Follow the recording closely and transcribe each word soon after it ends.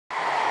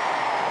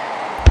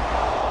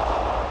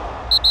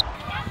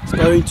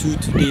Scoring two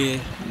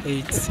today,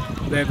 it's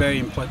very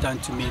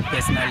important to me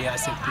personally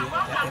as a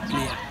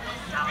player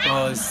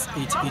because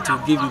it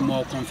will give you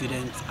more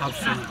confidence up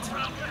front.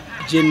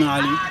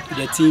 Generally,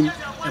 the team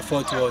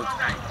effort was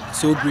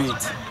so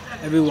great.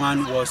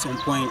 Everyone was on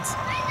point.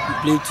 We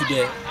played to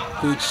the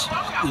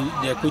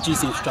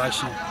coach's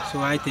instruction.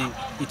 So I think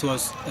it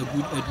was a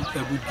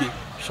good game.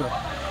 Sure.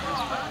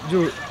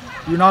 Joe,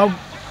 you now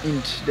in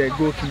the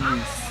goalkeeping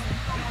race.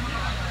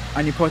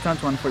 An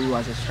important one for you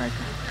as a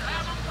striker,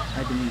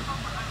 I believe.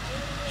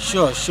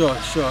 Sure.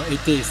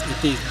 It is.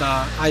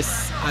 But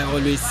as I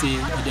always say,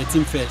 the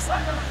team first.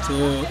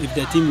 So if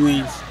the team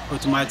wins,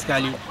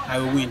 automatically I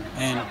will win.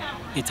 And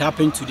it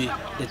happened today.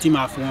 The team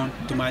have won,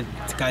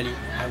 automatically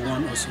I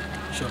won also.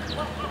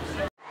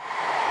 Sure.